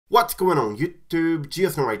What's going on YouTube?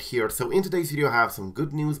 Unc0ver right here. So in today's video I have some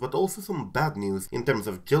good news but also some bad news in terms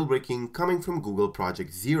of jailbreaking coming from Google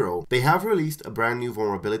Project Zero. They have released a brand new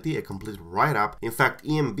vulnerability, a complete write-up. In fact,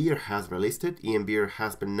 Unc0ver has released it. Unc0ver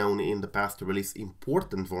has been known in the past to release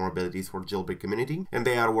important vulnerabilities for jailbreak community, and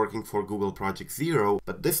they are working for Google Project Zero.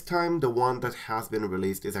 But this time the one that has been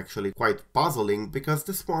released is actually quite puzzling, because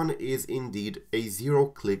this one is indeed a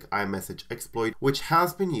zero-click iMessage exploit which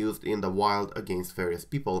has been used in the wild against various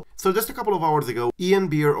people. So just a couple of hours ago,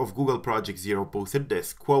 Unc0ver of Google Project Zero posted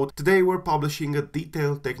this, quote, "Today we're publishing a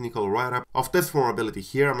detailed technical write-up of this vulnerability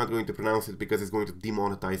here." I'm not going to pronounce it because it's going to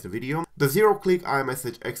demonetize the video. "The zero-click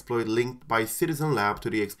iMessage exploit linked by Citizen Lab to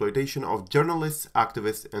the exploitation of journalists,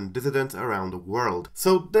 activists, and dissidents around the world."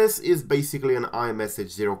 So this is basically an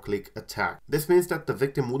iMessage zero-click attack. This means that the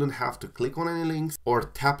victim wouldn't have to click on any links or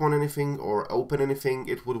tap on anything or open anything.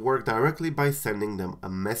 It would work directly by sending them a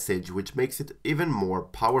message, which makes it even more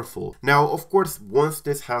powerful. Now, of course, once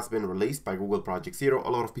this has been released by Google Project Zero,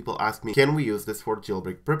 a lot of people ask me, can we use this for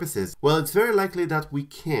jailbreak purposes? Well, it's very likely that we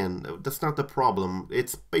can. That's not the problem.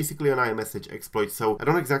 It's basically an iMessage exploit, so I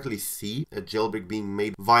don't exactly see a jailbreak being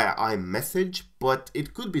made via iMessage, but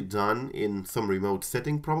it could be done in some remote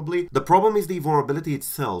setting probably. The problem is the vulnerability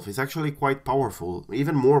itself is actually quite powerful,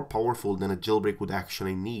 even more powerful than a jailbreak would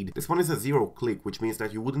actually need. This one is a zero click, which means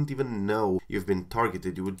that you wouldn't even know you've been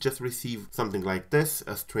targeted. You would just receive something like this,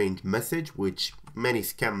 a strange message, which many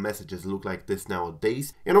scam messages look like this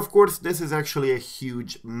nowadays. And of course, this is actually a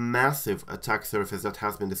huge, massive attack surface that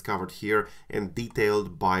has been discovered here and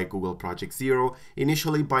detailed by Google Project Zero,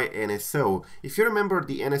 initially by NSO. If you remember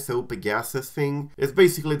the NSO Pegasus thing, it's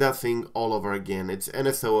basically that thing all over again. It's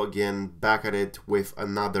NSO again, back at it with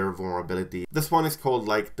another vulnerability. This one is called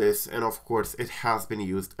like this, and of course it has been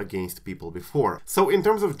used against people before. So in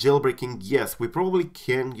terms of jailbreaking, yes, we probably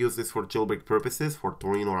can use this for jailbreak purposes, for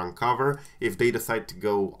Taurine or Unc0ver, if they decide to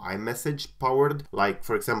go iMessage powered, like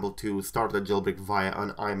for example to start a jailbreak via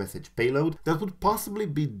an iMessage payload. That would possibly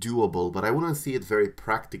be doable, but I wouldn't see it very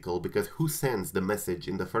practical, because who sends the message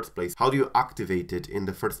in the first place? How do you activate it in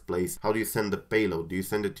the first place? How do you send the payload? Do you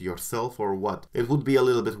send it to yourself or what? It would be a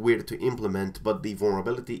little bit weird to implement, but the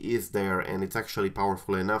vulnerability is there, and it's actually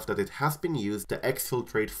powerful enough that it has been used to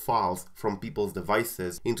exfiltrate files from people's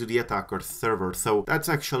devices into the attacker's server, so that's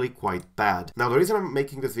actually quite bad. Now, the reason I'm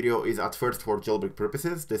making this video is at first for jailbreak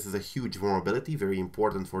purposes. This is a huge vulnerability, very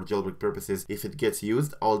important for jailbreak purposes if it gets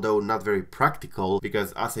used, although not very practical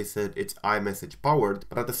because, as I said, it's iMessage powered,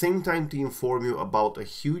 but at the same time to inform you about a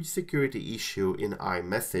huge security issue in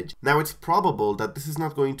iMessage. Now, it's probable that this is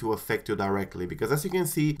not going to affect you directly, because as you can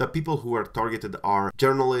see, the people who are targeted are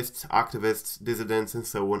journalists, activists, dissidents, and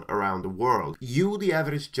so on around the world. You, the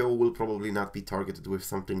average Joe, will probably not be targeted with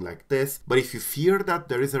something like this, but if you fear that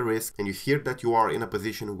there is a risk and you fear that you are in a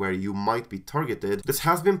position where you might be targeted, this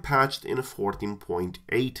has been patched in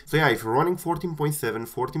 14.8. So yeah, if you're running 14.7,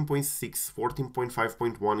 14.6,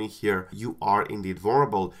 14.5.1 in here, you are indeed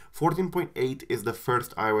vulnerable. 14.8 is the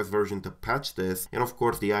first iOS version to patch this, and of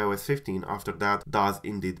course the iOS 15 after that does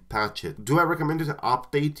indeed patch it. Do I recommend you to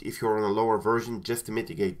update if you're on a lower version just to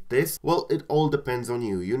mitigate this? Well, it all depends on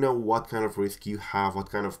you. You know what kind of risk you have,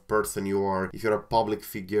 what kind of person you are, if you're a public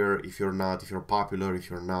figure, if you're not, if you're popular, if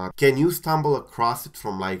you're not. Can you stumble across it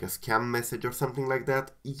from like a scam message or something like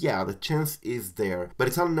that? Yeah, the chance is there, but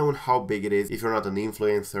it's unknown how big it is if you're not an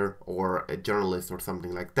influencer or a journalist or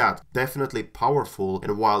something like that. Definitely powerful,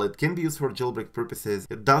 and while it can be used for jailbreak purposes,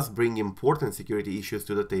 it does bring important security issues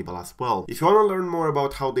to the table as well. If you want to learn more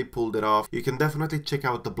about how they pulled it off, you can definitely check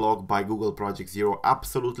out the blog by Google Project Zero,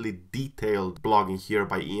 absolutely detailed blogging here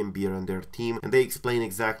by Unc0ver and their team, and they explain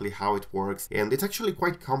exactly how it works, and it's actually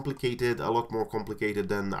quite complicated, a lot more complicated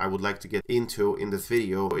than I would like to get into in this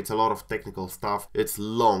video. It's a lot of technical stuff, it's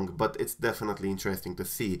long, but it's definitely interesting to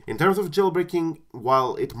see. In terms of jailbreaking,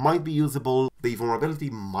 while it might be usable, the vulnerability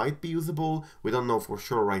might be usable, we don't know for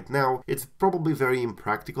sure right now. It's probably very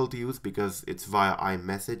impractical to use because it's via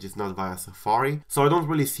iMessage, it's not via Safari. So I don't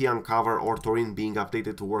really see Unc0ver or Taurine being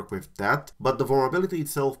updated to work with that, but the vulnerability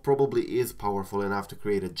itself probably is powerful enough to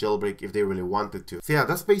create a jailbreak if they really wanted to. So yeah,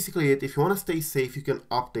 that's basically it. If you want to stay safe, you can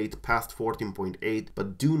update past 14.8,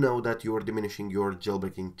 but do know that you are diminishing your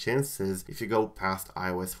jailbreaking chances if you go past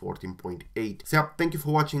iOS 14.8. So yeah, thank you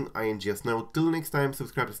for watching. I am Unc0ver. Till next time,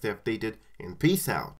 subscribe to stay updated, and peace out.